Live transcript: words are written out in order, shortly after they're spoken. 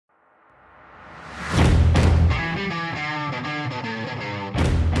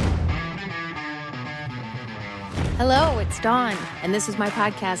Hello, it's Dawn, and this is my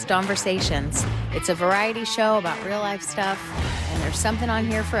podcast, Dawnversations. It's a variety show about real life stuff, and there's something on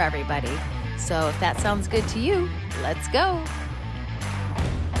here for everybody. So if that sounds good to you, let's go.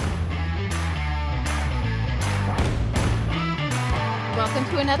 Welcome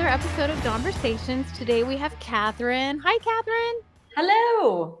to another episode of Dawnversations. Today we have Catherine. Hi, Catherine.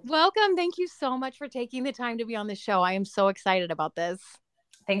 Hello. Welcome. Thank you so much for taking the time to be on the show. I am so excited about this.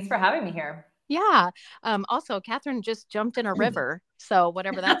 Thanks for having me here. Yeah. Also, Catherine just jumped in a river. So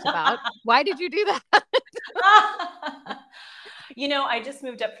whatever that's about. Why did you do that? I just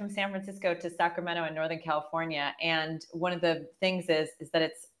moved up from San Francisco to Sacramento in Northern California. And one of the things is that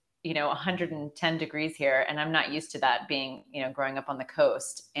it's, 110 degrees here. And I'm not used to that being, growing up on the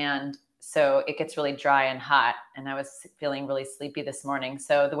coast. And so it gets really dry and hot. And I was feeling really sleepy this morning.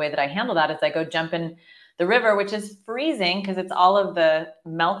 So the way that I handle that is I go jump in the river, which is freezing because it's all of the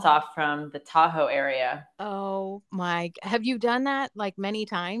melt off from the Tahoe area. Oh my, have you done that like many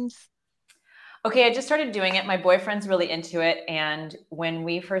times? Okay, I just started doing it. My boyfriend's really into it. And when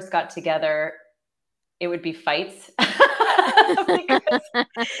we first got together, it would be fights because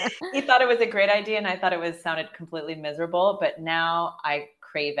he thought it was a great idea and I thought it sounded completely miserable, but now I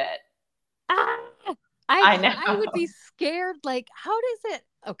crave it. I know. I would be scared. Like, how does it?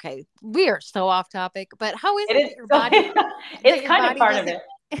 Okay, we are so off topic, but how is it that your body? It's kind of part of it.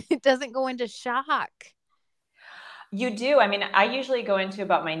 It doesn't go into shock. You do. I mean, I usually go into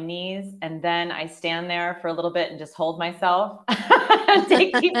about my knees and then I stand there for a little bit and just hold myself and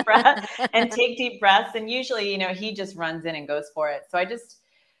take deep breaths. And usually, he just runs in and goes for it. So I just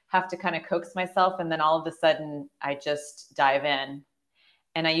have to kind of coax myself. And then all of a sudden I just dive in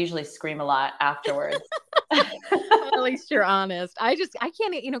and I usually scream a lot afterwards. At least you're honest. I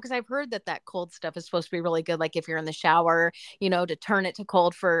can't, because I've heard that cold stuff is supposed to be really good. Like if you're in the shower, to turn it to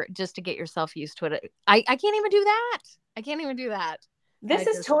cold just to get yourself used to it. I can't even do that. I can't even do that. This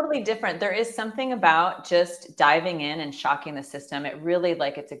is totally different. There is something about just diving in and shocking the system. It really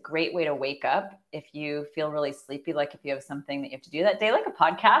it's a great way to wake up if you feel really sleepy, like if you have something that you have to do that day, like a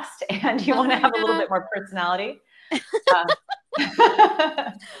podcast and you want to have a little bit more personality.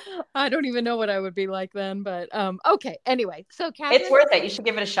 I don't even know what I would be like then, but okay. Anyway, so Catherine, it's worth it. You should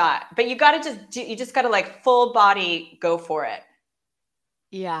give it a shot, but you got to you just got to full body go for it.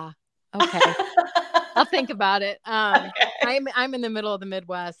 Yeah. Okay. I'll think about it. Okay. I'm in the middle of the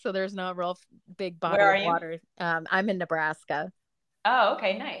Midwest, so there's no real big body of water. I'm in Nebraska. Oh,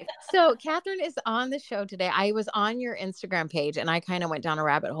 okay. Nice. So Catherine is on the show today. I was on your Instagram page and I kind of went down a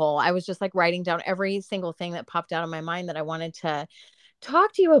rabbit hole. I was just writing down every single thing that popped out of my mind that I wanted to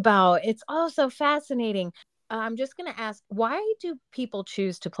talk to you about. It's all so fascinating. I'm just going to ask, why do people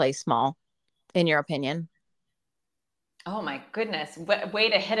choose to play small, in your opinion? Oh my goodness. Way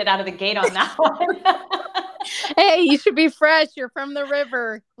to hit it out of the gate on that one. Hey, you should be fresh. You're from the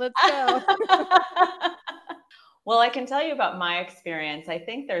river. Let's go. Well, I can tell you about my experience. I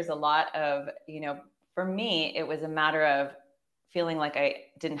think there's a lot of, for me, it was a matter of feeling like I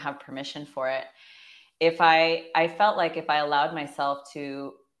didn't have permission for it. I felt like if I allowed myself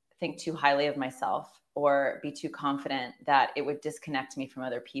to think too highly of myself or be too confident, that it would disconnect me from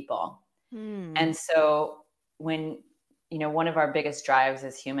other people. And so when, one of our biggest drives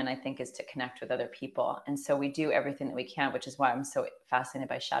as human, I think, is to connect with other people. And so we do everything that we can, which is why I'm so fascinated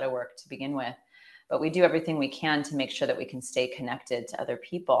by shadow work to begin with. But we do everything we can to make sure that we can stay connected to other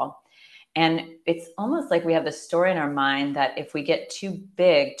people. And it's almost like we have the story in our mind that if we get too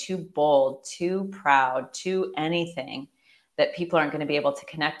big, too bold, too proud, too anything, that people aren't going to be able to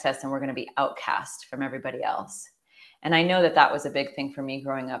connect us and we're going to be outcast from everybody else. And I know that was a big thing for me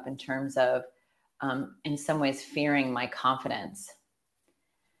growing up in terms of, in some ways, fearing my confidence,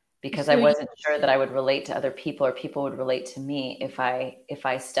 because I wasn't sure that I would relate to other people or people would relate to me if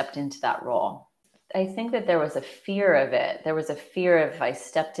I stepped into that role. I think that there was a fear of it. There was a fear if I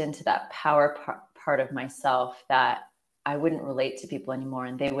stepped into that power part of myself that I wouldn't relate to people anymore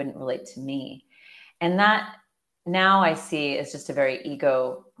and they wouldn't relate to me. And that now I see is just a very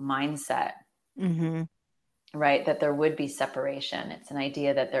ego mindset, right? That there would be separation. It's an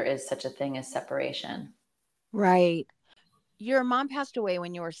idea that there is such a thing as separation. Right. Your mom passed away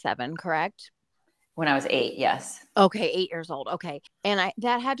when you were 7, correct? When I was 8, yes. Okay, 8 years old. Okay. And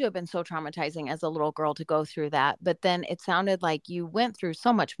that had to have been so traumatizing as a little girl to go through that. But then it sounded like you went through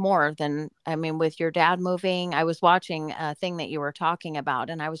so much more than, with your dad moving. I was watching a thing that you were talking about,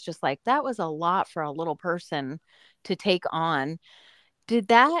 and I was just like, that was a lot for a little person to take on. Is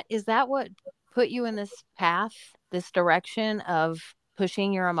that what put you in this path, this direction of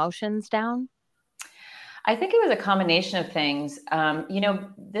pushing your emotions down? I think it was a combination of things.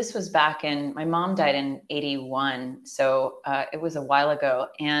 This was back my mom died in 81. So it was a while ago.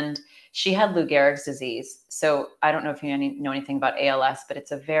 And she had Lou Gehrig's disease. So I don't know if you know anything about ALS, but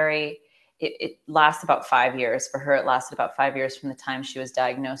it lasts about 5 years. For her, it lasted about 5 years from the time she was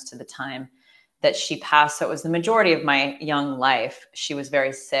diagnosed to the time that she passed. So it was the majority of my young life. She was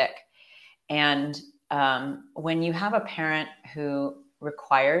very sick. And when you have a parent who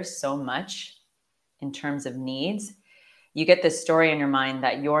requires so much in terms of needs, you get this story in your mind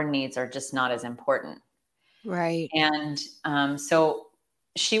that your needs are just not as important. Right. And so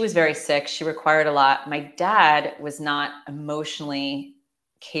she was very sick. She required a lot. My dad was not emotionally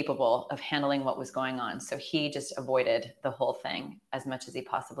capable of handling what was going on. So he just avoided the whole thing as much as he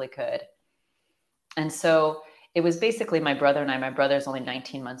possibly could. And so it was basically my brother and I. My brother's only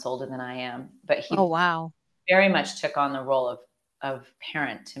 19 months older than I am, but he very much took on the role of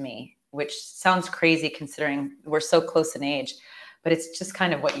parent to me, which sounds crazy considering we're so close in age, but it's just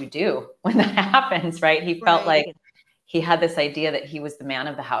kind of what you do when that happens, right? He felt like he had this idea that he was the man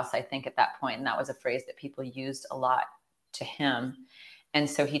of the house, I think, at that point. And that was a phrase that people used a lot to him. And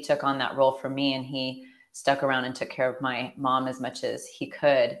so he took on that role for me, and he stuck around and took care of my mom as much as he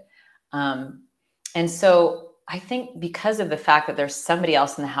could. And so I think because of the fact that there's somebody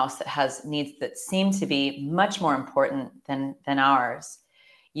else in the house that has needs that seem to be much more important than ours,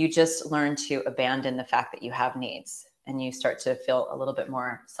 you just learn to abandon the fact that you have needs, and you start to feel a little bit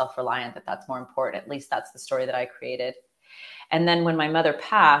more self-reliant that that's more important. At least that's the story that I created. And then when my mother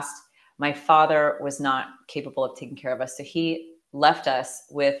passed, my father was not capable of taking care of us. So he left us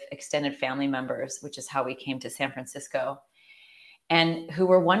with extended family members, which is how we came to San Francisco, and who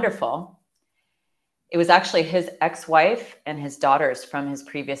were wonderful. It was actually his ex-wife and his daughters from his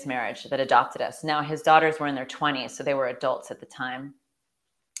previous marriage that adopted us. Now his daughters were in their 20s, so they were adults at the time.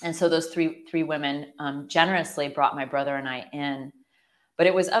 And so those three women generously brought my brother and I in. But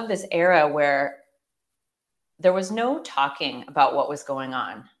it was of this era where there was no talking about what was going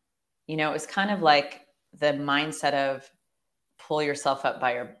on. You know, it was kind of like the mindset of pull yourself up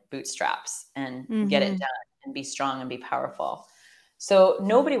by your bootstraps and get it done and be strong and be powerful. So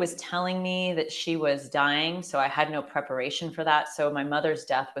nobody was telling me that she was dying. So I had no preparation for that. So my mother's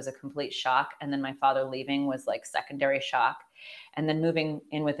death was a complete shock. And then my father leaving was like secondary shock. And then moving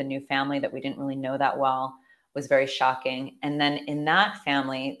in with a new family that we didn't really know that well was very shocking. And then in that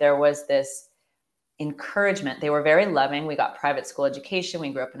family, there was this encouragement. They were very loving. We got private school education. We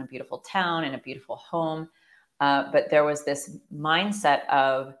grew up in a beautiful town, in a beautiful home. But there was this mindset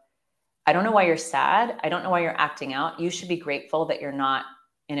of, I don't know why you're sad. I don't know why you're acting out. You should be grateful that you're not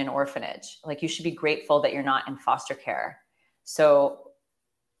in an orphanage. Like, you should be grateful that you're not in foster care. So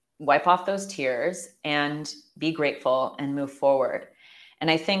wipe off those tears and be grateful and move forward. And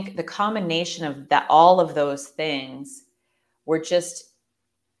I think the combination of that, all of those things were just,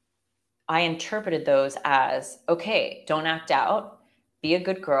 I interpreted those as, okay, don't act out, be a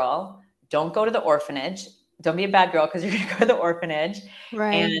good girl, don't go to the orphanage, don't be a bad girl because you're going to go to the orphanage,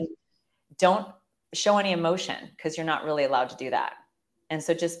 and don't show any emotion because you're not really allowed to do that. And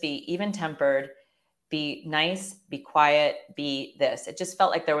so just be even-tempered, be nice, be quiet, be this. It just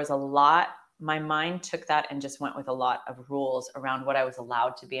felt like there was a lot. My mind took that and just went with a lot of rules around what I was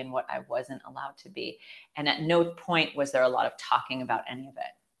allowed to be and what I wasn't allowed to be. And at no point was there a lot of talking about any of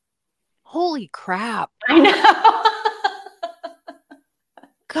it. Holy crap. I know.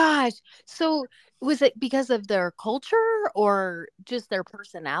 Gosh. So was it because of their culture or just their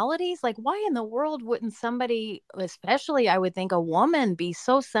personalities? Like, why in the world wouldn't somebody, especially I would think a woman, be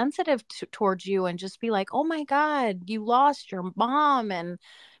so sensitive towards you and just be like, oh my God, you lost your mom and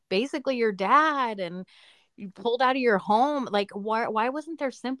basically your dad and you pulled out of your home? Like, why wasn't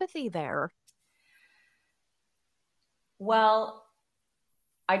there sympathy there? Well,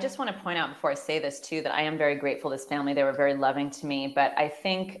 I just want to point out before I say this too, that I am very grateful to this family. They were very loving to me, but I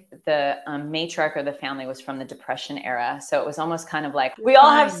think the matriarch of the family was from the Depression era. So it was almost kind of like, we all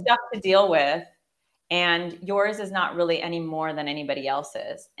have stuff to deal with, and yours is not really any more than anybody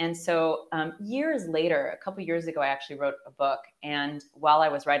else's. And so years later, a couple years ago, I actually wrote a book. And while I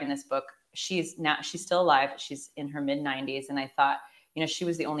was writing this book, she's still alive. She's in her mid-90s. And I thought, you know, she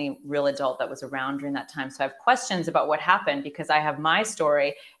was the only real adult that was around during that time. So I have questions about what happened because I have my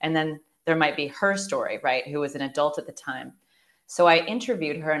story and then there might be her story, right? Who was an adult at the time. So I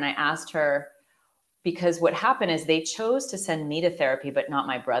interviewed her and I asked her, because what happened is they chose to send me to therapy, but not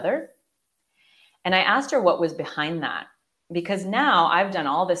my brother. And I asked her what was behind that, because now I've done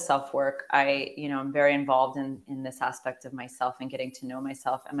all this self-work. I'm very involved in this aspect of myself and getting to know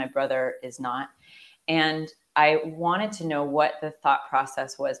myself, and my brother is not. And I wanted to know what the thought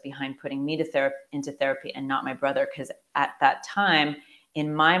process was behind putting me into therapy and not my brother. Because at that time,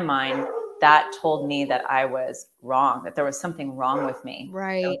 in my mind, that told me that I was wrong, that there was something wrong with me.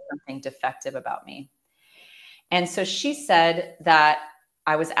 Right. There was something defective about me. And so she said that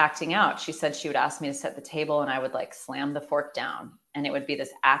I was acting out. She said she would ask me to set the table and I would like slam the fork down and it would be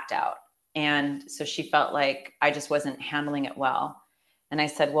this act out. And so she felt like I just wasn't handling it well. And I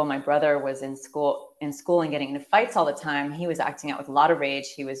said, well, my brother was in school and getting into fights all the time. He was acting out with a lot of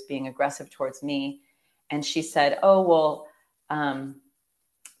rage. He was being aggressive towards me. And she said, oh, well,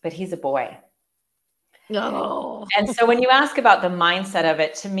 but he's a boy. No. And so when you ask about the mindset of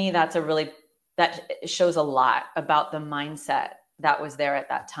it, to me, that shows a lot about the mindset that was there at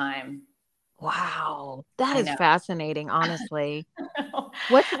that time. Wow. That is fascinating, honestly.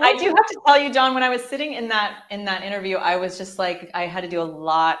 I do have to tell you, John, when I was sitting in that interview, I was just like, I had to do a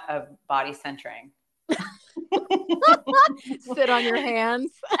lot of body centering. Sit on your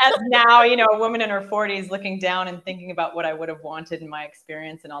hands. As now, a woman in her 40s looking down and thinking about what I would have wanted in my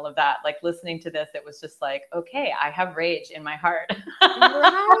experience and all of that. Like listening to this, it was just like, okay, I have rage in my heart.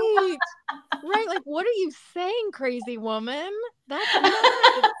 Right. Right. Like, what are you saying, crazy woman? That's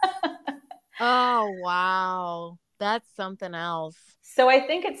nuts. Oh, wow. That's something else. So I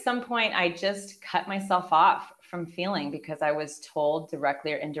think at some point I just cut myself off from feeling because I was told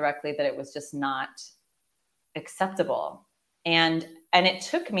directly or indirectly that it was just not acceptable. And it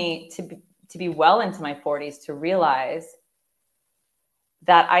took me to be well into my 40s to realize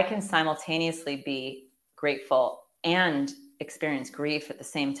that I can simultaneously be grateful and experience grief at the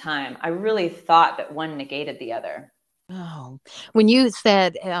same time. I really thought that one negated the other. Oh, when you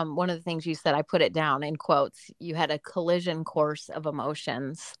said one of the things you said, I put it down in quotes, you had a collision course of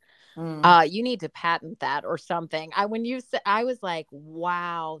emotions. You need to patent that or something. When you said, I was like,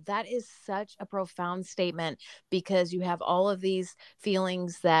 wow, that is such a profound statement, because you have all of these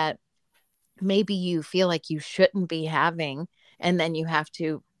feelings that maybe you feel like you shouldn't be having, and then you have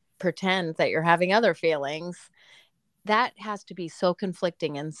to pretend that you're having other feelings. That has to be so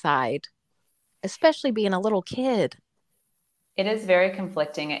conflicting inside, especially being a little kid. It is very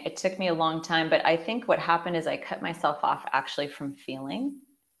conflicting. It took me a long time, but I think what happened is I cut myself off actually from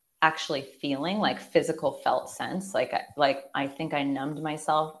actually feeling like physical felt sense. Like I think I numbed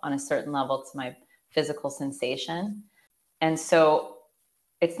myself on a certain level to my physical sensation. And so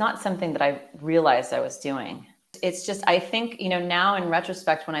it's not something that I realized I was doing. It's just, I think, now in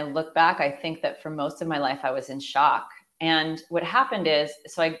retrospect, when I look back, I think that for most of my life, I was in shock. And what happened is,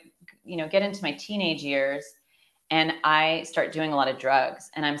 so I, get into my teenage years and I start doing a lot of drugs,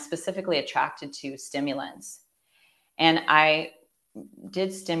 and I'm specifically attracted to stimulants. And I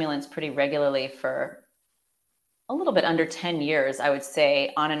did stimulants pretty regularly for a little bit under 10 years, I would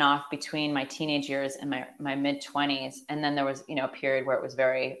say, on and off between my teenage years and my mid 20s. And then there was, a period where it was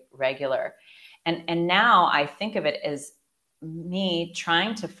very regular. And now I think of it as me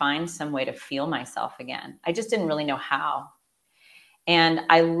trying to find some way to feel myself again. I just didn't really know how. And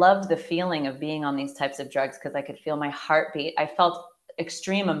I loved the feeling of being on these types of drugs because I could feel my heartbeat. I felt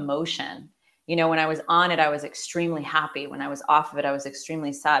extreme emotion. When I was on it, I was extremely happy. When I was off of it, I was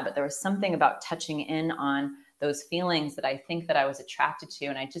extremely sad. But there was something about touching in on those feelings that I think that I was attracted to.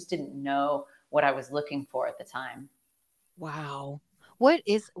 And I just didn't know what I was looking for at the time. Wow. What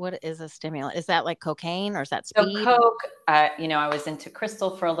is a stimulant? Is that like cocaine or is that speed? So Coke, I was into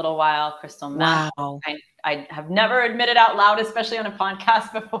crystal for a little while, crystal meth. Wow. I have never admitted out loud, especially on a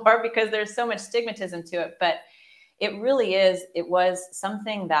podcast before, because there's so much stigmatism to it. But it was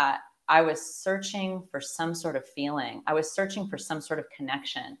something that I was searching for some sort of feeling. I was searching for some sort of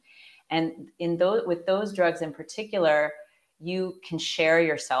connection. And with those drugs in particular, you can share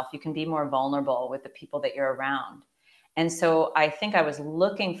yourself. You can be more vulnerable with the people that you're around. And so I think I was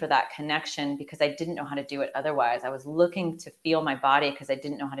looking for that connection because I didn't know how to do it otherwise. I was looking to feel my body because I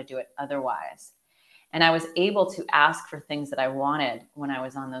didn't know how to do it otherwise. And I was able to ask for things that I wanted when I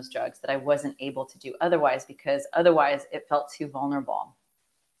was on those drugs that I wasn't able to do otherwise, because otherwise it felt too vulnerable.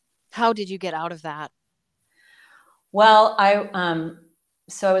 How did you get out of that? Well,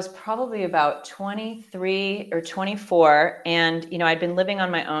 so I was probably about 23 or 24. And, I'd been living on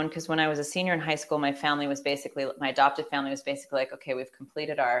my own because when I was a senior in high school, my adopted family was basically like, okay, we've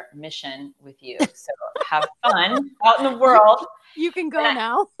completed our mission with you. So have fun out in the world. You can go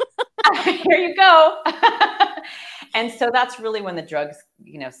now. Here you go. And so that's really when the drugs,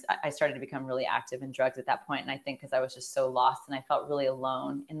 I started to become really active in drugs at that point. And I think because I was just so lost and I felt really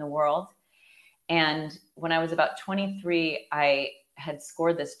alone in the world. And when I was about 23, I had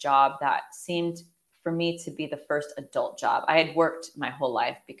scored this job that seemed for me to be the first adult job. I had worked my whole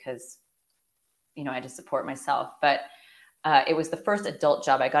life because I had to support myself. But it was the first adult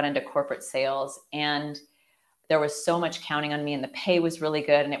job. I got into corporate sales, and there was so much counting on me, and the pay was really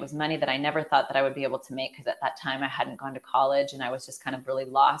good. And it was money that I never thought that I would be able to make, because at that time I hadn't gone to college and I was just kind of really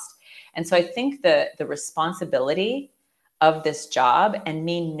lost. And so I think the responsibility of this job, and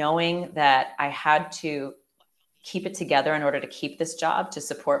me knowing that I had to keep it together in order to keep this job, to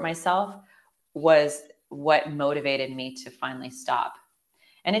support myself, was what motivated me to finally stop.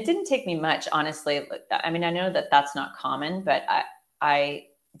 And it didn't take me much, honestly. I mean, I know that that's not common, but it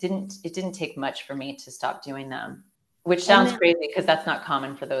didn't take much for me to stop doing them, which sounds crazy because that's not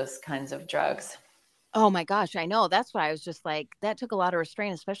common for those kinds of drugs. Oh my gosh, I know. That's why I was just like, that took a lot of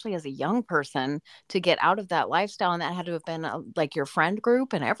restraint, especially as a young person, to get out of that lifestyle. And that had to have been like your friend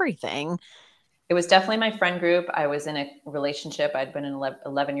group and everything. It was definitely my friend group. I was in a relationship. I'd been in an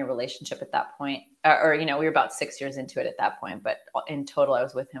 11-year relationship at that point. We were about 6 years into it at that point. But in total, I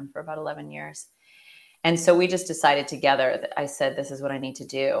was with him for about 11 years. And so we just decided together that I said, this is what I need to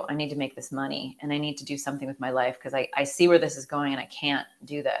do. I need to make this money, and I need to do something with my life, because I see where this is going and I can't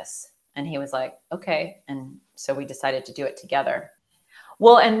do this. And he was like, okay. And so we decided to do it together.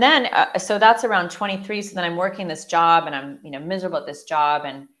 Well, and then, so that's around 23. So then I'm working this job, and I'm, miserable at this job.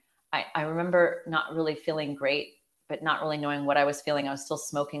 And I remember not really feeling great, but not really knowing what I was feeling. I was still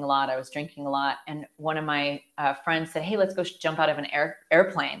smoking a lot. I was drinking a lot. And one of my friends said, hey, let's go jump out of an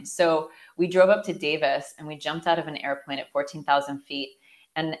airplane. So we drove up to Davis, and we jumped out of an airplane at 14,000 feet.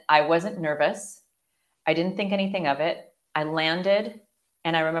 And I wasn't nervous. I didn't think anything of it. I landed,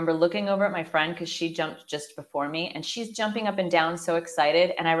 and I remember looking over at my friend, because she jumped just before me, and she's jumping up and down so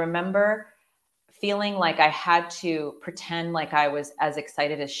excited. And I remember feeling like I had to pretend like I was as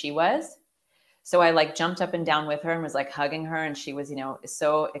excited as she was. So I jumped up and down with her and was hugging her, and she was,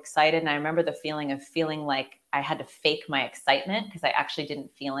 so excited. And I remember the feeling of feeling like I had to fake my excitement, because I actually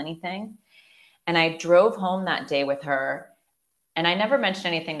didn't feel anything. And I drove home that day with her, and I never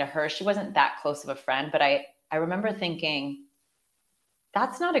mentioned anything to her. She wasn't that close of a friend, but I remember thinking,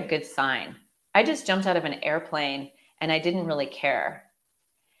 that's not a good sign. I just jumped out of an airplane and I didn't really care.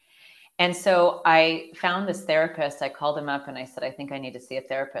 And so I found this therapist. I called him up and I said, I think I need to see a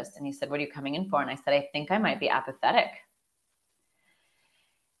therapist. And he said, what are you coming in for? And I said, I think I might be apathetic.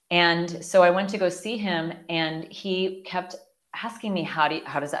 And so I went to go see him, and he kept asking me, how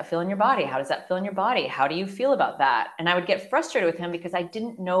does that feel in your body? How does that feel in your body? How do you feel about that? And I would get frustrated with him because I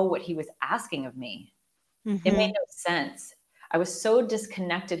didn't know what he was asking of me. Mm-hmm. It made no sense. I was so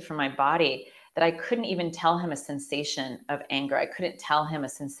disconnected from my body that I couldn't even tell him a sensation of anger. I couldn't tell him a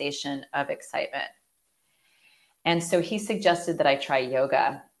sensation of excitement. And so he suggested that I try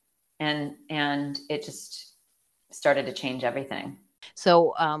yoga, and it just started to change everything.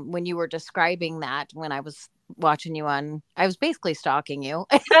 So when you were describing that, when I was watching you I was basically stalking you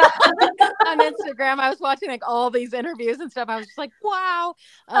on Instagram. I was watching all these interviews and stuff. I was just like, wow.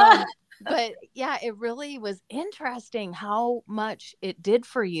 But yeah, it really was interesting how much it did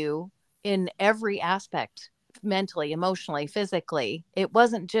for you in every aspect, mentally, emotionally, physically. It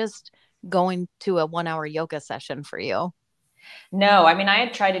wasn't just going to a 1-hour yoga session for you. No, I mean, I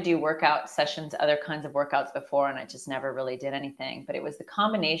had tried to do workout sessions, other kinds of workouts before, and I just never really did anything. But it was the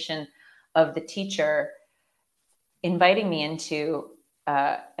combination of the teacher inviting me into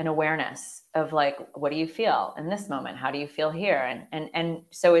an awareness of what do you feel in this moment? How do you feel here? And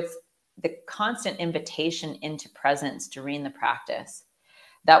so it's the constant invitation into presence during the practice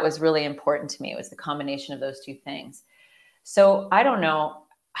that was really important to me. It was the combination of those two things. So I don't know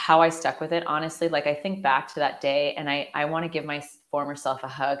how I stuck with it, honestly. I think back to that day, and I want to give my former self a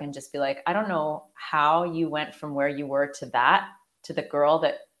hug and just be like, I don't know how you went from where you were to the girl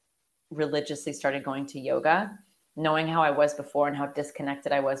that religiously started going to yoga, knowing how I was before and how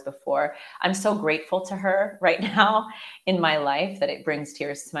disconnected I was before. I'm so grateful to her right now in my life that it brings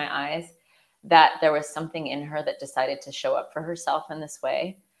tears to my eyes, that there was something in her that decided to show up for herself in this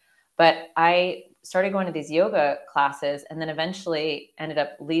way. But I started going to these yoga classes, and then eventually ended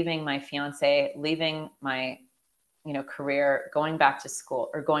up leaving my fiance, leaving my, career, going back to school,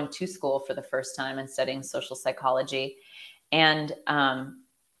 or going to school for the first time and studying social psychology. And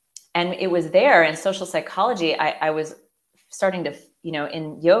it was there in social psychology, I was starting to,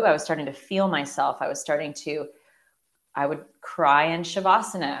 in yoga, I was starting to feel myself. I would cry in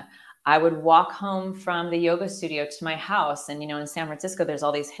Shavasana. I would walk home from the yoga studio to my house. And, in San Francisco, there's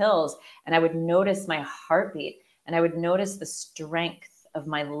all these hills, and I would notice my heartbeat, and I would notice the strength of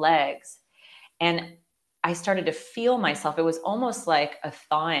my legs. And I started to feel myself. It was almost like a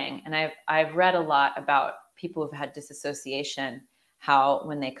thawing. And I've read a lot about people who've had disassociation, how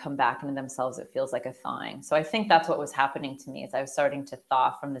when they come back into themselves, it feels like a thawing. So I think that's what was happening to me, is I was starting to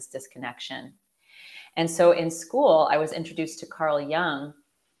thaw from this disconnection. And so in school, I was introduced to Carl Jung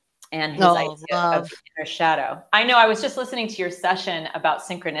and his idea of the inner shadow. I know, I was just listening to your session about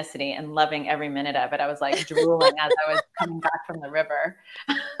synchronicity and loving every minute of it. I was like drooling as I was coming back from the river.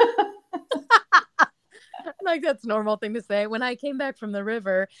 Like, that's a normal thing to say. When I came back from the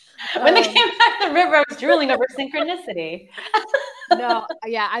river. When they came back from the river, I was drooling over synchronicity. No,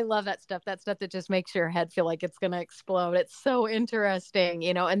 yeah, I love that stuff. That stuff that just makes your head feel like it's going to explode. It's so interesting,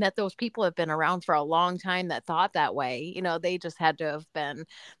 and that those people have been around for a long time that thought that way. They just had to have been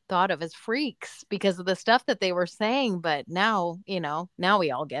thought of as freaks because of the stuff that they were saying. But now, now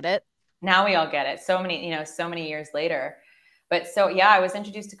we all get it. Now we all get it. So many years later. But so, yeah, I was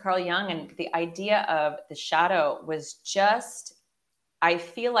introduced to Carl Jung, and the idea of the shadow was just, I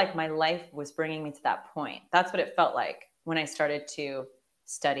feel like my life was bringing me to that point. That's what it felt like when I started to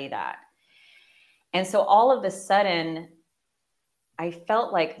study that. And so all of a sudden, I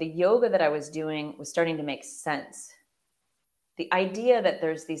felt like the yoga that I was doing was starting to make sense. The idea that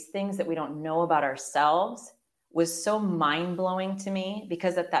there's these things that we don't know about ourselves was so mind-blowing to me,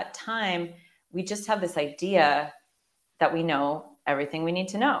 because at that time, we just have this idea that we know everything we need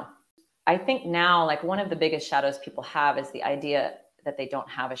to know. I think now, like, one of the biggest shadows people have is the idea that they don't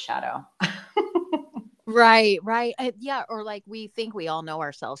have a shadow. Right. Yeah. Or like, we think we all know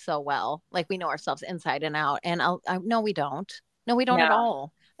ourselves so well, like we know ourselves inside and out. And no, we don't. No, we don't at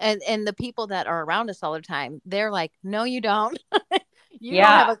all. And the people that are around us all the time, they're like, no, you don't. You don't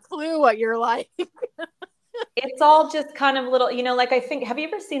have a clue what you're like. It's all just kind of little, like, I think, have you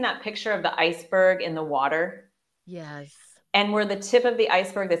ever seen that picture of the iceberg in the water? Yes. And where the tip of the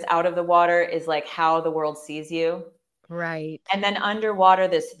iceberg that's out of the water is like how the world sees you. Right. And then underwater,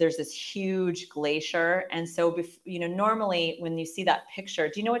 there's this huge glacier. And so, normally when you see that picture,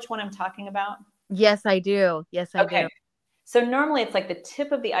 do you know which one I'm talking about? Yes, I do. Yes, I do. So normally it's like the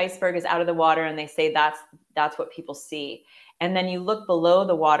tip of the iceberg is out of the water, and they say that's what people see. And then you look below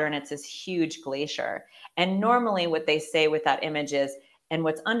the water and it's this huge glacier. And normally what they say with that image is, and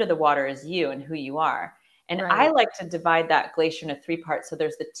what's under the water is you and who you are. And I like to divide that glacier into 3 parts. So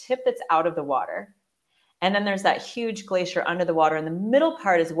there's the tip that's out of the water. And then there's that huge glacier under the water. And the middle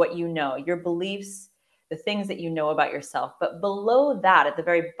part is what you know, your beliefs, the things that you know about yourself. But below that, at the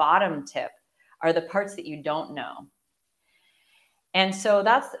very bottom tip, are the parts that you don't know. And so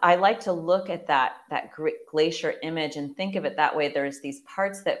I like to look at that glacier image and think of it that way. There's these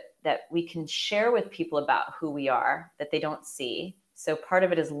parts that we can share with people about who we are that they don't see. So part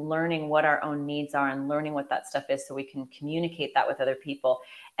of it is learning what our own needs are and learning what that stuff is so we can communicate that with other people.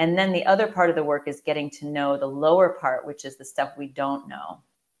 And then the other part of the work is getting to know the lower part, which is the stuff we don't know,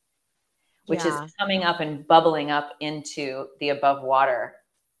 which is coming up and bubbling up into the above water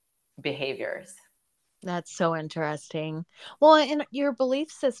behaviors. That's so interesting. Well, and your belief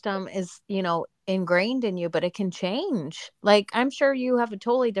system is, ingrained in you, but it can change. Like, I'm sure you have a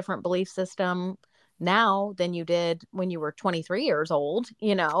totally different belief system now than you did when you were 23 years old,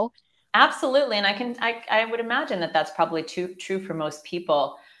 Absolutely. And I would imagine that that's probably true for most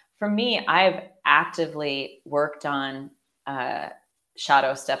people. For me, I've actively worked on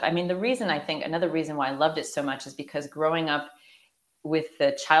shadow stuff. I mean, another reason why I loved it so much is because growing up with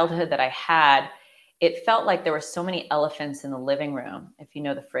the childhood that I had, it felt like there were so many elephants in the living room, if you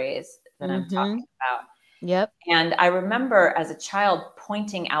know the phrase that I'm talking about. Yep. And I remember as a child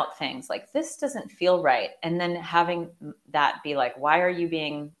pointing out things like, this doesn't feel right. And then having that be like, why are you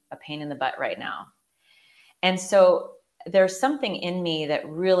being a pain in the butt right now? And so there's something in me that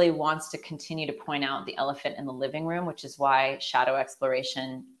really wants to continue to point out the elephant in the living room, which is why shadow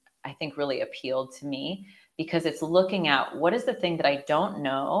exploration, I think, really appealed to me, because it's looking at what is the thing that I don't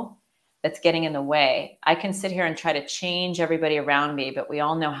know that's getting in the way. I can sit here and try to change everybody around me, but we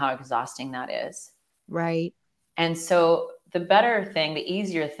all know how exhausting that is. Right. And so the better thing, the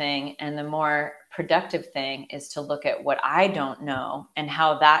easier thing, and the more productive thing is to look at what I don't know and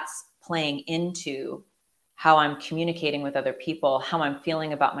how that's playing into how I'm communicating with other people, how I'm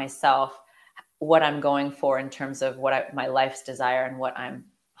feeling about myself, what I'm going for in terms of my life's desire and what I'm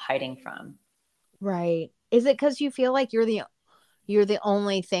hiding from. Right. Is it because you feel like you're the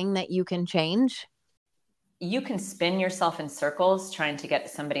only thing that you can change? You can spin yourself in circles trying to get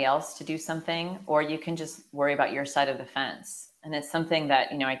somebody else to do something, or you can just worry about your side of the fence. And it's something that,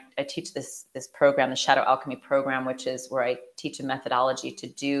 I teach this program, the Shadow Alchemy program, which is where I teach a methodology to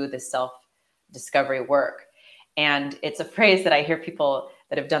do the self-discovery work. And it's a phrase that I hear people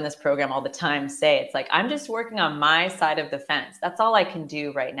that have done this program all the time say. It's like, I'm just working on my side of the fence. That's all I can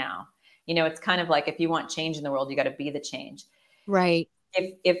do right now. It's kind of like, if you want change in the world, you got to be the change. Right.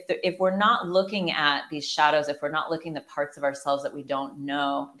 if we're not looking at these shadows, if we're not looking at the parts of ourselves that we don't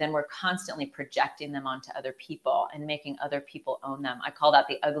know, then we're constantly projecting them onto other people and making other people own them. I call that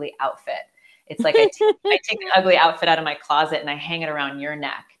the ugly outfit. It's like I take the ugly outfit out of my closet and I hang it around your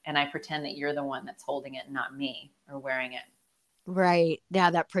neck and I pretend that you're the one that's holding it, not me, or wearing it. Right.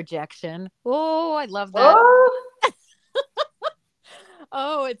 Yeah, that projection. Oh, I love that. Oh,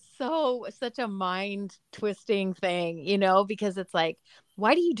 Oh, it's such a mind twisting thing, because it's like,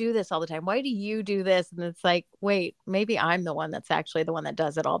 why do you do this all the time? Why do you do this? And it's like, wait, maybe I'm the one that's actually the one that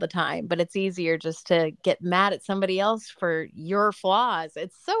does it all the time. But it's easier just to get mad at somebody else for your flaws.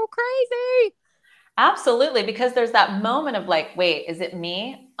 It's so crazy. absolutely. Because there's that moment of like, wait, is it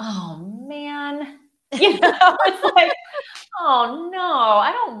me? Oh man. It's like, oh no,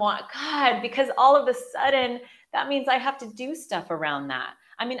 I don't want God, because all of a sudden that means I have to do stuff around that.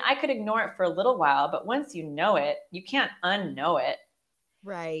 I mean, I could ignore it for a little while, but once you know it, you can't unknow it.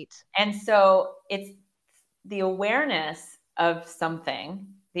 Right. And so it's the awareness of something,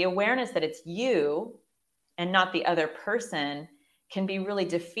 the awareness that it's you and not the other person can be really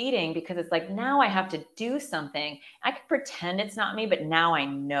defeating, because it's like, now I have to do something. I can pretend it's not me, but now I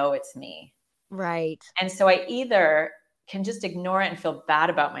know it's me. Right. And so I either can just ignore it and feel bad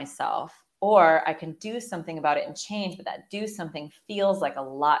about myself, or I can do something about it and change. But that do something feels like a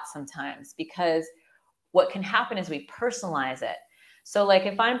lot sometimes, because what can happen is we personalize it. So like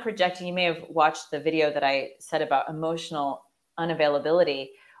if I'm projecting, you may have watched the video that I said about emotional unavailability,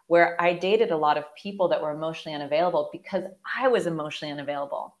 where I dated a lot of people that were emotionally unavailable because I was emotionally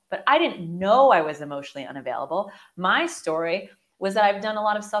unavailable, but I didn't know I was emotionally unavailable. My story was that I've done a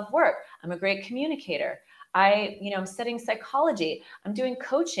lot of self-work. I'm a great communicator. I'm studying psychology. I'm doing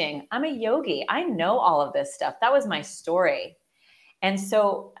coaching. I'm a yogi. I know all of this stuff. That was my story. And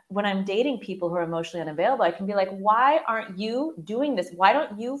so when I'm dating people who are emotionally unavailable, I can be like, why aren't you doing this? Why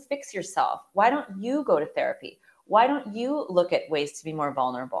don't you fix yourself? Why don't you go to therapy? Why don't you look at ways to be more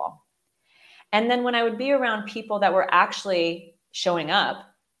vulnerable? And then when I would be around people that were actually showing up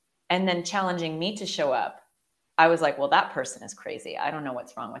and then challenging me to show up, I was like, well, that person is crazy. I don't know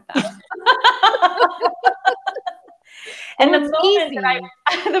what's wrong with that. And the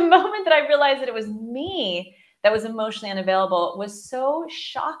moment that I realized that it was me that was emotionally unavailable was so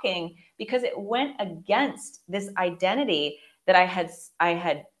shocking, because it went against this identity that I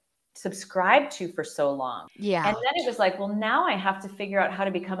had subscribed to for so long. Yeah. And then it was like, well, now I have to figure out how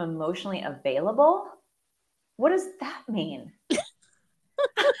to become emotionally available. What does that mean?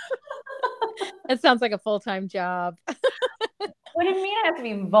 It sounds like a full-time job. What do you mean I have to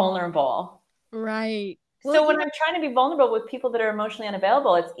be vulnerable? Right. So when I'm trying to be vulnerable with people that are emotionally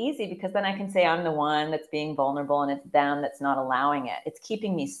unavailable, it's easy, because then I can say I'm the one that's being vulnerable and it's them that's not allowing it. It's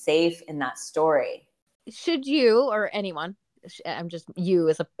keeping me safe in that story. Should you, or anyone, I'm just you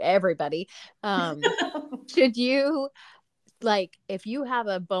as everybody, should you, like, if you have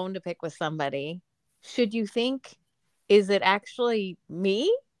a bone to pick with somebody, should you think, is it actually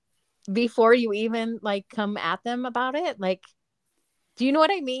me, before you even like come at them about it? Like, do you know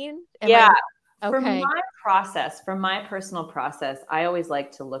what I mean? Yeah. Okay. For my personal process, I always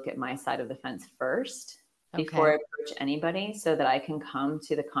like to look at my side of the fence first before Okay. I approach anybody, so that I can come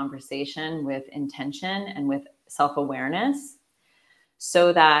to the conversation with intention and with self-awareness,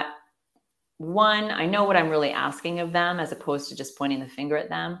 so that, one, I know what I'm really asking of them as opposed to just pointing the finger at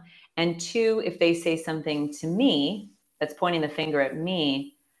them. And two, if they say something to me that's pointing the finger at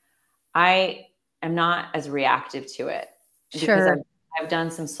me, I am not as reactive to it, because Sure. I've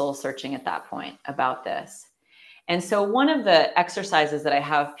done some soul searching at that point about this. And so one of the exercises that I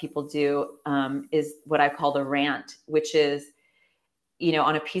have people do is what I call the rant, which is,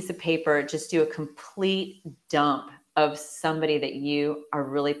 on a piece of paper, just do a complete dump of somebody that you are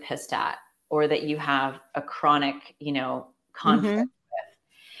really pissed at, or that you have a chronic, conflict with,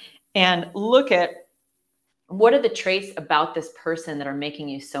 and look at what are the traits about this person that are making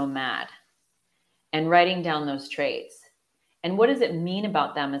you so mad, and writing down those traits. And what does it mean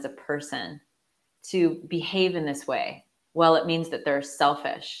about them as a person to behave in this way? Well, it means that they're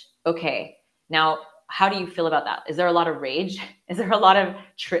selfish. Okay, now how do you feel about that? Is there a lot of rage? Is there a lot of,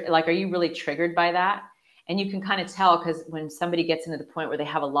 are you really triggered by that? And you can kind of tell, because when somebody gets into the point where they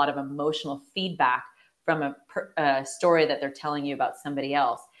have a lot of emotional feedback from a story that they're telling you about somebody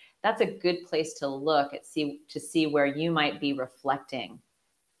else, that's a good place to look at, to see where you might be reflecting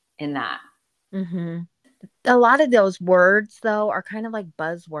in that. Mm-hmm. A lot of those words, though, are kind of like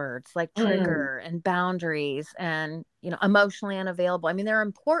buzzwords, like trigger and boundaries and, emotionally unavailable. I mean, they're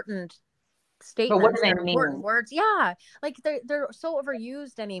important But what do statements. they They're important mean? words. Yeah. Like they're so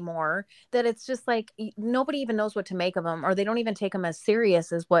overused anymore that it's just like nobody even knows what to make of them, or they don't even take them as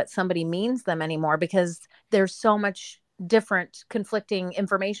serious as what somebody means them anymore because there's so much different conflicting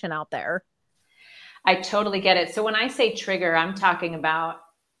information out there. I totally get it. So when I say trigger, I'm talking about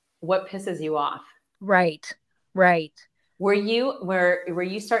what pisses you off. Right. Right. Where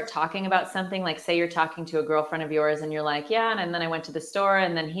you start talking about something, like say you're talking to a girlfriend of yours and you're like, yeah, and then I went to the store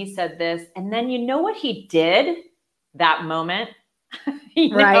and then he said this, and then you know what he did that moment?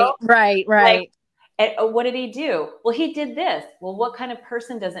 you Right. know, Right. like, Right. what did he do? Well, he did this. Well, what kind of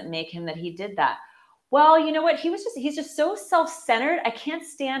person doesn't make him that he did that? Well, you know what? He's just so self-centered. I can't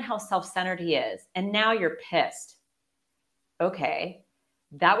stand how self-centered he is. And now you're pissed. Okay.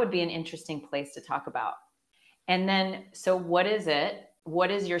 That would be an interesting place to talk about. And then, so what is it? What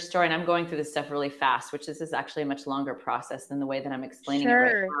is your story? And I'm going through this stuff really fast, which is actually a much longer process than the way that I'm explaining it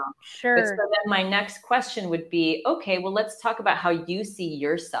right Sure. now. But so Sure. then my next question would be, okay, well, let's talk about how you see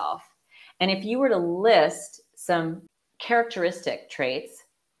yourself. And if you were to list some characteristic traits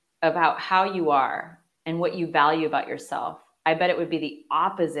about how you are and what you value about yourself, I bet it would be the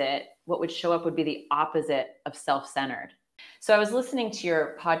opposite. What would show up would be the opposite of self-centered. So I was listening to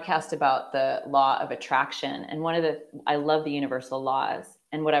your podcast about the law of attraction, and I love the universal laws.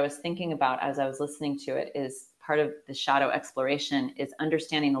 And what I was thinking about as I was listening to it is part of the shadow exploration is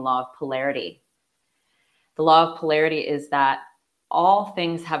understanding the law of polarity. The law of polarity is that all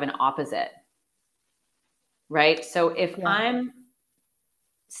things have an opposite, right? So if I'm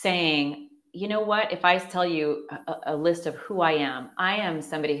saying, you know what, if I tell you a list of who I am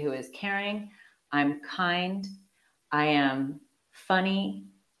somebody who is caring, I'm kind, I am funny,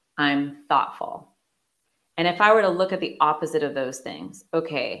 I'm thoughtful. And if I were to look at the opposite of those things,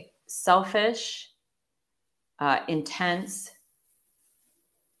 okay, selfish, intense,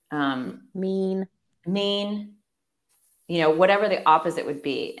 Mean, whatever the opposite would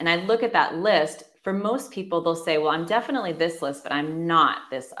be. And I look at that list. For most people, they'll say, well, I'm definitely this list, but I'm not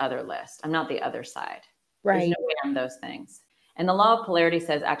this other list. I'm not the other side. right? There's no way I'm those things. And the law of polarity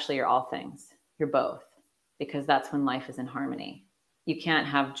says, actually, you're all things. You're both, because that's when life is in harmony. You can't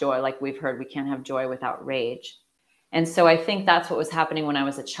have joy. Like we've heard, we can't have joy without rage. And so I think that's what was happening when I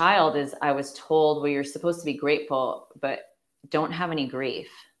was a child is I was told, well, you're supposed to be grateful, but don't have any grief.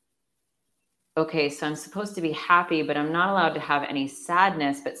 Okay, so I'm supposed to be happy, but I'm not allowed to have any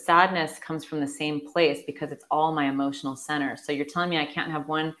sadness, but sadness comes from the same place because it's all my emotional center. So you're telling me I can't have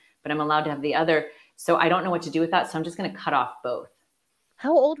one, but I'm allowed to have the other. So I don't know what to do with that. So I'm just going to cut off both.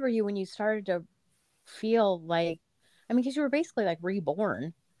 How old were you when you started to feel like, I mean, because you were basically like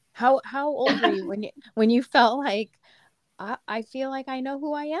reborn. How old were you when you felt like I feel like I know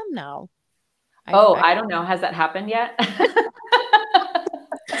who I am now? I don't know. Has that happened yet?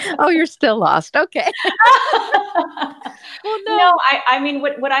 Oh, you're still lost. Okay. Well, no, I mean,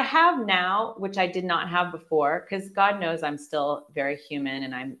 what I have now, which I did not have before, because God knows I'm still very human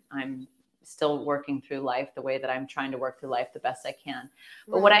and I'm still working through life the way that I'm trying to work through life the best I can.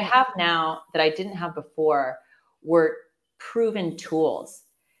 But what I have now that I didn't have before were proven tools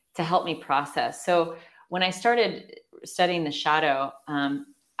to help me process. So when I started studying the shadow,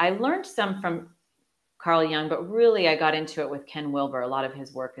 I learned some from Carl Jung, but really I got into it with Ken Wilber. A lot of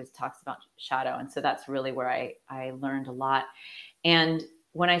his work talks about shadow. And so that's really where I learned a lot. And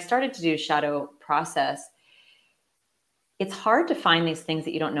when I started to do shadow process, it's hard to find these things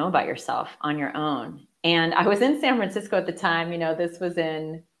that you don't know about yourself on your own. And I was in San Francisco at the time, this was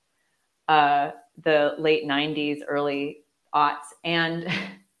in the late 90s, early aughts. And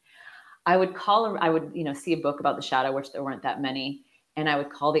I would see a book about the shadow, which there weren't that many. And I would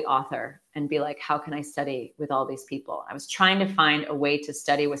call the author and be like, how can I study with all these people? I was trying to find a way to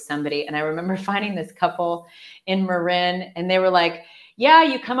study with somebody. And I remember finding this couple in Marin, and they were like, yeah,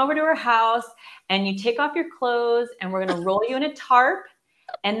 you come over to our house and you take off your clothes and we're going to roll you in a tarp.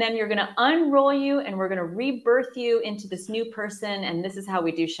 And then you're going to unroll you and we're going to rebirth you into this new person. And this is how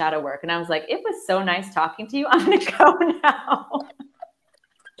we do shadow work. And I was like, it was so nice talking to you. I'm going to go now.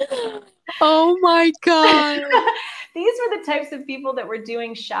 Oh my God. These were the types of people that were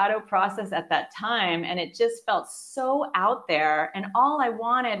doing shadow process at that time. And it just felt so out there. And all I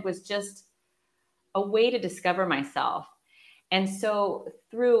wanted was just a way to discover myself. And so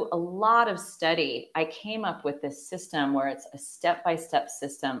through a lot of study, I came up with this system where it's a step-by-step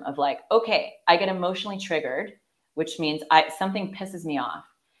system of like, okay, I get emotionally triggered, which means something pisses me off.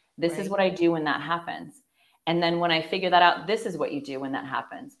 This is what I do when that happens. And then when I figure that out, this is what you do when that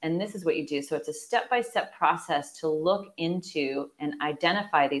happens. And this is what you do. So it's a step-by-step process to look into and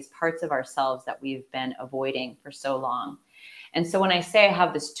identify these parts of ourselves that we've been avoiding for so long. And so when I say I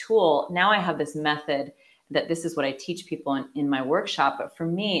have this tool, now I have this method that this is what I teach people in my workshop. But for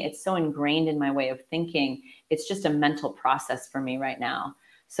me, it's so ingrained in my way of thinking. It's just a mental process for me right now.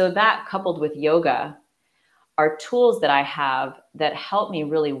 So that coupled with yoga are tools that I have that help me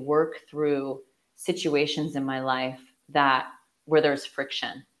really work through situations in my life where there's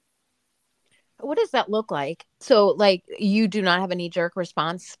friction. What does that look like? So like you do not have a knee jerk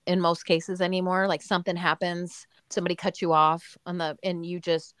response in most cases anymore. Like something happens, somebody cuts you off and you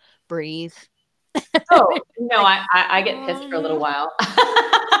just breathe. Oh, no, Like, I get pissed for a little while.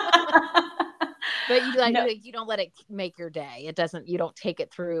 but you No, you don't let it make your day. You don't take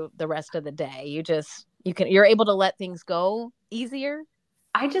it through the rest of the day. You're able to let things go easier.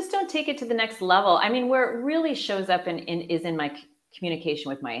 I just don't take it to the next level. I mean, where it really shows up is in my communication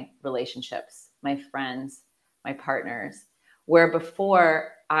with my relationships, my friends, my partners, where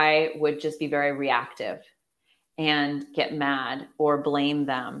before I would just be very reactive and get mad or blame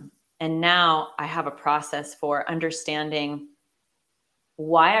them. And now I have a process for understanding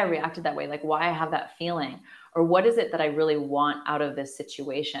why I reacted that way, like why I have that feeling, or what is it that I really want out of this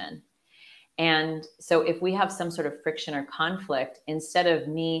situation. And so if we have some sort of friction or conflict, instead of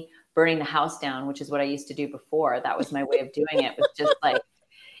me burning the house down, which is what I used to do before, that was my way of doing it, was just like,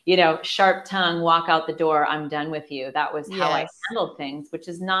 sharp tongue, walk out the door, I'm done with you. That was how I handled things, which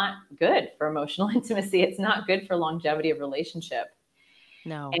is not good for emotional intimacy. It's not good for longevity of relationship.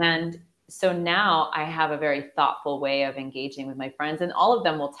 No. And so now I have a very thoughtful way of engaging with my friends, and all of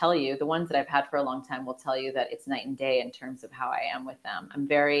them will tell you, the ones that I've had for a long time will tell you that it's night and day in terms of how I am with them. I'm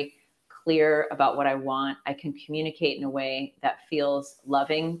very clear about what I want. I can communicate in a way that feels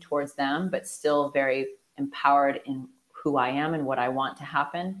loving towards them, but still very empowered in who I am and what I want to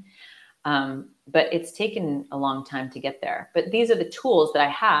happen. But it's taken a long time to get there. But these are the tools that I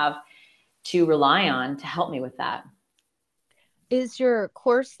have to rely on to help me with that. Is your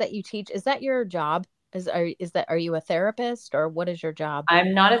course that you teach, is that your job? Are you a therapist, or what is your job?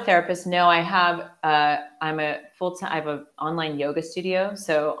 I'm not a therapist. No, I have, I'm a full-time, I have an online yoga studio.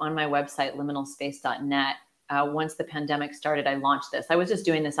 So on my website, liminalspace.net, once the pandemic started, I launched this. I was just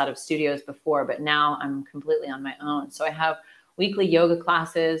doing this out of studios before, but now I'm completely on my own. So I have weekly yoga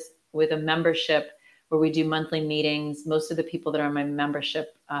classes with a membership where we do monthly meetings. Most of the people that are in my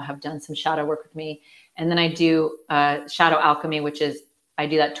membership have done some shadow work with me. And then I do Shadow Alchemy, which is, I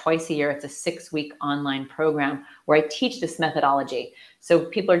do that twice a year. It's a 6-week online program where I teach this methodology. So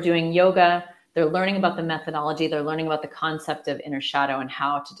people are doing yoga, they're learning about the methodology, they're learning about the concept of inner shadow and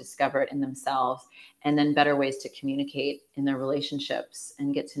how to discover it in themselves, and then better ways to communicate in their relationships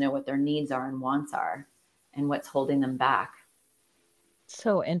and get to know what their needs are and wants are and what's holding them back.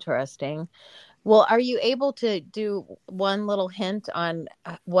 So interesting. Well, are you able to do one little hint on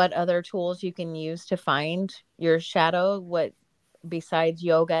what other tools you can use to find your shadow? What besides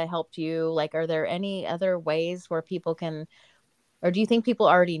yoga helped you? Like, are there any other ways where people can, or do you think people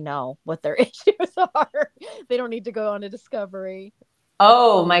already know what their issues are? They don't need to go on a discovery.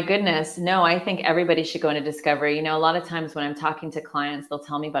 Oh my goodness. No, I think everybody should go into discovery. A lot of times when I'm talking to clients, they'll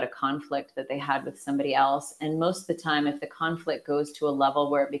tell me about a conflict that they had with somebody else. And most of the time, if the conflict goes to a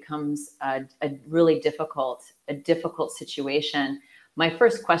level where it becomes a really difficult situation, my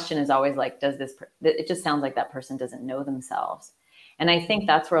first question is always like, it just sounds like that person doesn't know themselves. And I think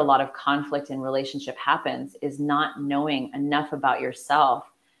that's where a lot of conflict in relationship happens, is not knowing enough about yourself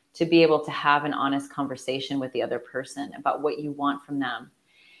to be able to have an honest conversation with the other person about what you want from them.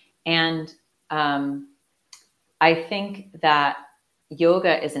 And I think that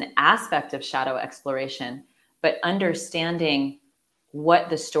yoga is an aspect of shadow exploration, but understanding what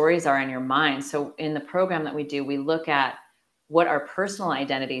the stories are in your mind. So in the program that we do, we look at what our personal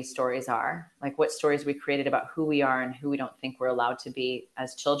identity stories are, like what stories we created about who we are and who we don't think we're allowed to be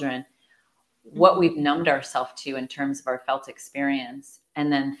as children, what we've numbed ourselves to in terms of our felt experience. And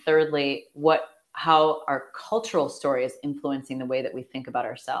then thirdly, how our cultural story is influencing the way that we think about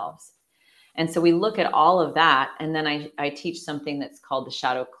ourselves. And so we look at all of that. And then I teach something that's called the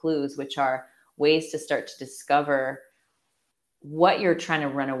shadow clues, which are ways to start to discover what you're trying to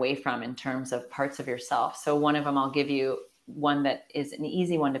run away from in terms of parts of yourself. So one of them, I'll give you one that is an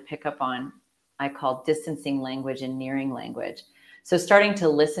easy one to pick up on. I call distancing language and nearing language. So starting to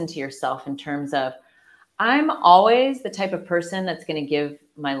listen to yourself in terms of, I'm always the type of person that's going to give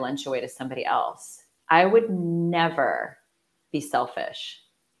my lunch away to somebody else. I would never be selfish.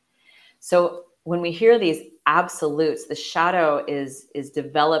 So when we hear these absolutes, the shadow is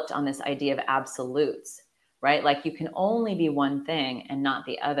developed on this idea of absolutes, right? Like you can only be one thing and not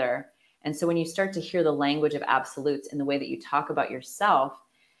the other. And so when you start to hear the language of absolutes in the way that you talk about yourself,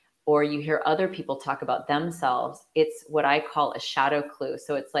 or you hear other people talk about themselves, it's what I call a shadow clue.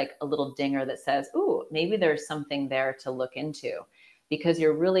 So it's like a little dinger that says, ooh, maybe there's something there to look into, because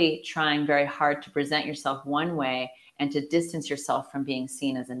you're really trying very hard to present yourself one way and to distance yourself from being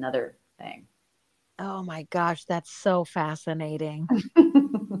seen as another thing. Oh my gosh, that's so fascinating.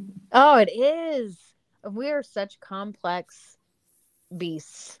 Oh, it is. We're such complex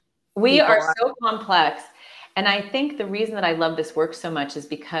beasts. We People are are. so complex. And I think the reason that I love this work so much is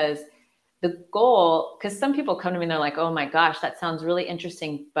because the goal, because some people come to me and they're like, oh my gosh, that sounds really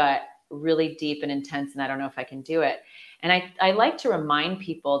interesting, but really deep and intense, and I don't know if I can do it. And I like to remind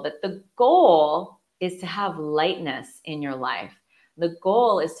people that the goal is to have lightness in your life. The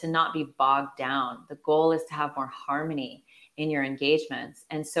goal is to not be bogged down. The goal is to have more harmony in your engagements.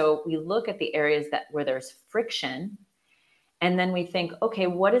 And so we look at the areas that where there's friction, and then we think, okay,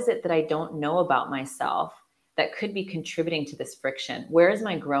 what is it that I don't know about myself that could be contributing to this friction? Where is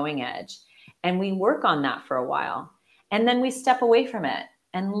my growing edge? And we work on that for a while. And then we step away from it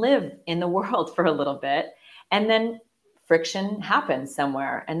and live in the world for a little bit. And then friction happens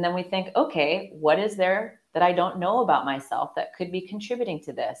somewhere. And then we think, okay, what is there that I don't know about myself that could be contributing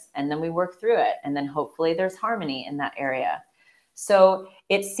to this? And then we work through it. And then hopefully there's harmony in that area. So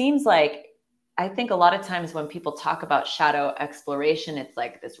it seems like, I think a lot of times when people talk about shadow exploration, it's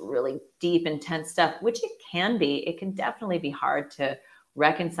like this really deep, intense stuff, which it can be. It can definitely be hard to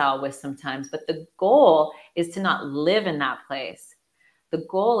reconcile with sometimes, but the goal is to not live in that place. The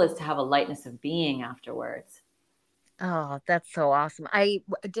goal is to have a lightness of being afterwards. Oh, that's so awesome.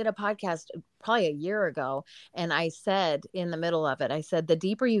 Did a podcast probably a year ago, and I said in the middle of it, I said, the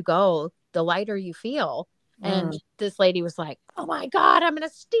deeper you go, the lighter you feel. And Mm. this lady was like, oh my God, I'm going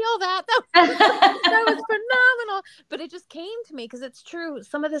to steal that. That was phenomenal. But it just came to me because it's true.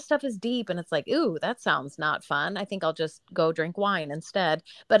 Some of this stuff is deep, and it's like, ooh, that sounds not fun. I think I'll just go drink wine instead.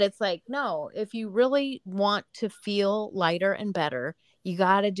 But it's like, no, if you really want to feel lighter and better, you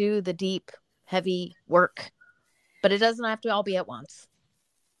got to do the deep, heavy work, but it doesn't have to all be at once.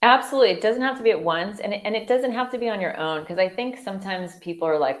 Absolutely. It doesn't have to be at once, and it doesn't have to be on your own. Because I think sometimes people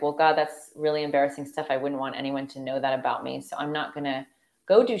are like, well, God, that's really embarrassing stuff. I wouldn't want anyone to know that about me. So I'm not going to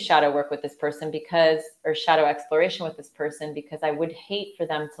go do shadow work with this person or shadow exploration with this person, because I would hate for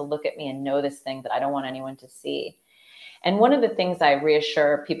them to look at me and know this thing that I don't want anyone to see. And one of the things I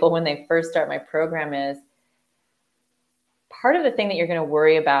reassure people when they first start my program is part of the thing that you're going to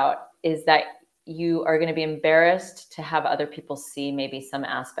worry about is that you are going to be embarrassed to have other people see maybe some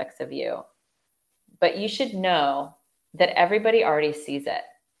aspects of you. But you should know that everybody already sees it.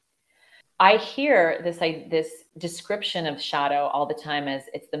 I hear this description of shadow all the time as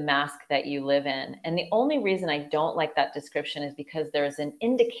it's the mask that you live in. And the only reason I don't like that description is because there's an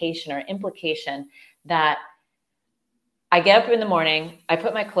indication or implication that I get up in the morning, I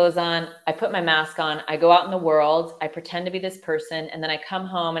put my clothes on, I put my mask on, I go out in the world, I pretend to be this person, and then I come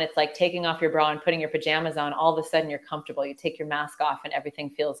home and it's like taking off your bra and putting your pajamas on. All of a sudden you're comfortable. You take your mask off and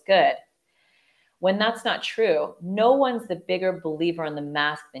everything feels good. When that's not true, no one's the bigger believer in the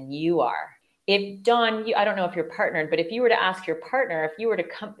mask than you are. If Dawn, I don't know if you're partnered, but if you were to ask your partner, if you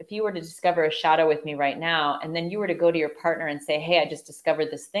were to discover a shadow with me right now, and then you were to go to your partner and say, hey, I just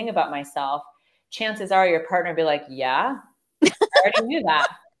discovered this thing about myself, chances are your partner would be like, yeah, I already knew that.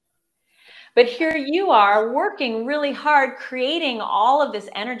 But here you are working really hard, creating all of this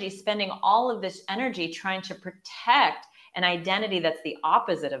energy, spending all of this energy trying to protect an identity that's the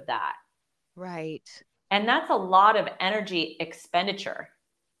opposite of that. Right. And that's a lot of energy expenditure.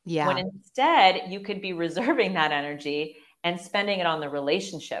 Yeah. When instead you could be reserving that energy and spending it on the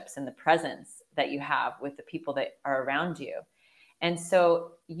relationships and the presence that you have with the people that are around you. And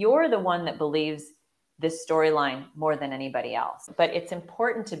so you're the one that believes this storyline more than anybody else. But it's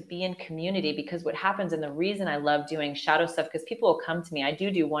important to be in community, because what happens, and the reason I love doing shadow stuff, because people will come to me, I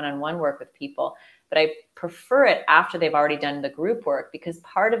do one-on-one work with people, but I prefer it after they've already done the group work, because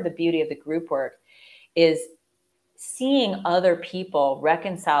part of the beauty of the group work is seeing other people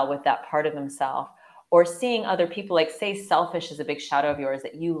reconcile with that part of themselves, or seeing other people, like say selfish is a big shadow of yours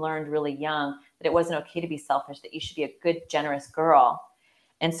that you learned really young, that it wasn't okay to be selfish, that you should be a good, generous girl.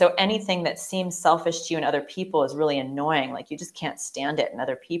 And so anything that seems selfish to you and other people is really annoying. Like you just can't stand it in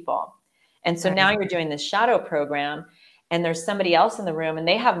other people. And so now you're doing this shadow program, and there's somebody else in the room and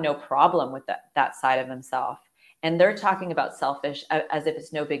they have no problem with that side of themselves. And they're talking about selfish as if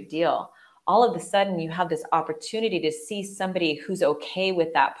it's no big deal. All of a sudden you have this opportunity to see somebody who's okay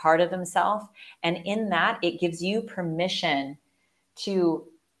with that part of themselves. And in that, it gives you permission to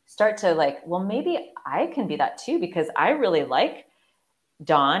start to like, well, maybe I can be that too, because I really like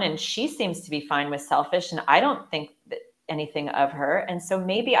Dawn and she seems to be fine with selfish. And I don't think that anything of her. And so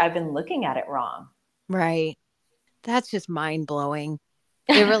maybe I've been looking at it wrong. Right. That's just mind blowing.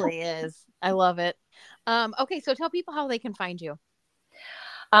 It really is. I love it. Okay, so tell people how they can find you.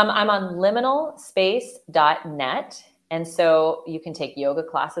 I'm on liminalspace.net. And so you can take yoga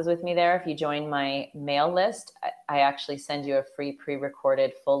classes with me there. If you join my mail list, I actually send you a free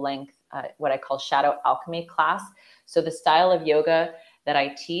pre-recorded full-length, what I call shadow alchemy class. So the style of yoga that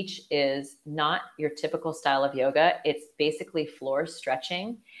I teach is not your typical style of yoga. It's basically floor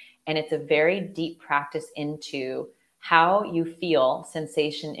stretching. And it's a very deep practice into how you feel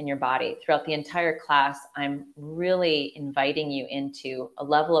sensation in your body. Throughout the entire class, I'm really inviting you into a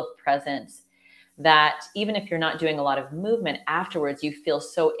level of presence that even if you're not doing a lot of movement afterwards, you feel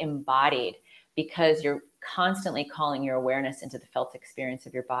so embodied because you're constantly calling your awareness into the felt experience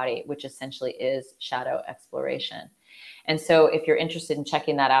of your body, which essentially is shadow exploration. And so if you're interested in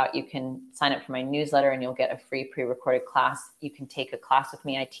checking that out, you can sign up for my newsletter and you'll get a free pre-recorded class. You can take a class with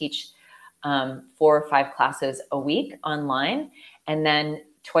me. I teach 4 or 5 classes a week online. And then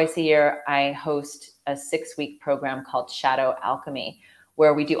twice a year, I host a 6-week program called Shadow Alchemy,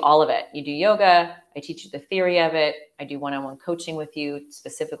 where we do all of it. You do yoga, I teach you the theory of it. I do one-on-one coaching with you,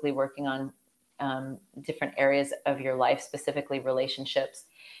 specifically working on different areas of your life, specifically relationships,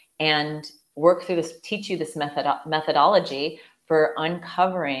 and work through this, teach you this methodology for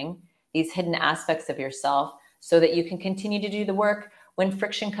uncovering these hidden aspects of yourself so that you can continue to do the work when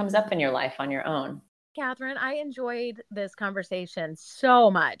friction comes up in your life on your own. Catherine, I enjoyed this conversation so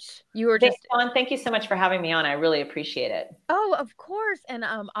much. You were Thanks, just Dawn. Thank you so much for having me on. I really appreciate it. Oh, of course. And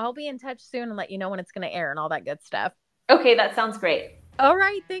I'll be in touch soon and let you know when it's going to air and all that good stuff. Okay, that sounds great. All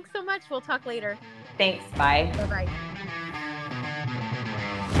right. Thanks so much. We'll talk later. Thanks. Bye. Bye-bye.